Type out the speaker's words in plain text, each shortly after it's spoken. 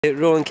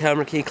Rolling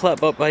camera, can you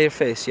clap up by your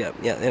face? Yeah,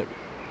 there.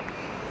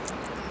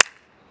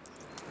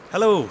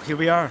 Hello, here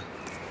we are.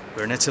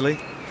 We're in Italy.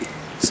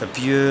 It's a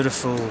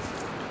beautiful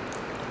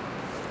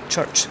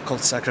church called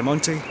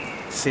Sacramonte,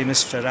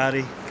 famous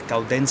Ferrari,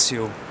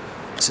 Gaudenzio.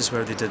 This is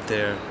where they did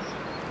their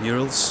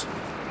murals.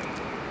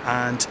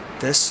 And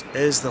this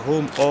is the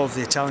home of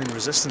the Italian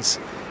resistance.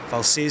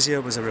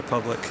 Valsesia was a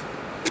republic.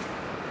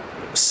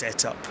 It was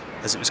set up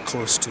as it was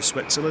close to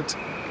Switzerland.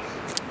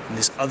 In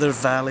this other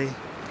valley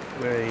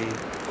where you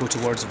go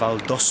towards Val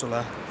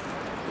d'Ossola,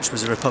 which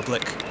was a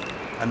republic,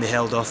 and they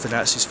held off the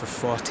Nazis for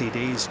 40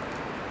 days.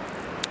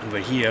 And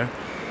we're here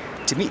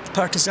to meet the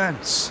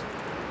partisans.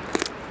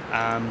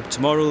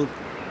 Tomorrow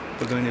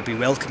we're going to be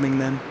welcoming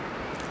them,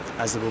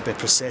 as there will be a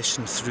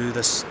procession through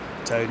this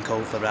town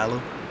called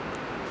Varallo.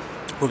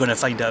 We're going to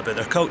find out about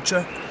their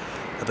culture,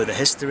 about the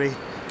history,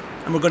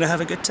 and we're going to have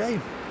a good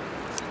time.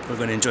 We're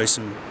going to enjoy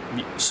some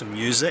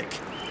music,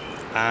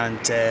 and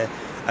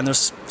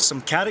there's some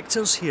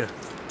characters here.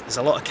 There's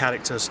a lot of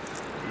characters.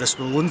 This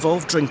will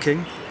involve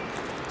drinking,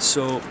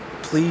 so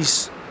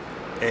please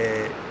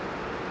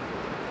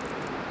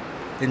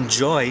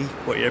enjoy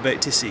what you're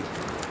about to see.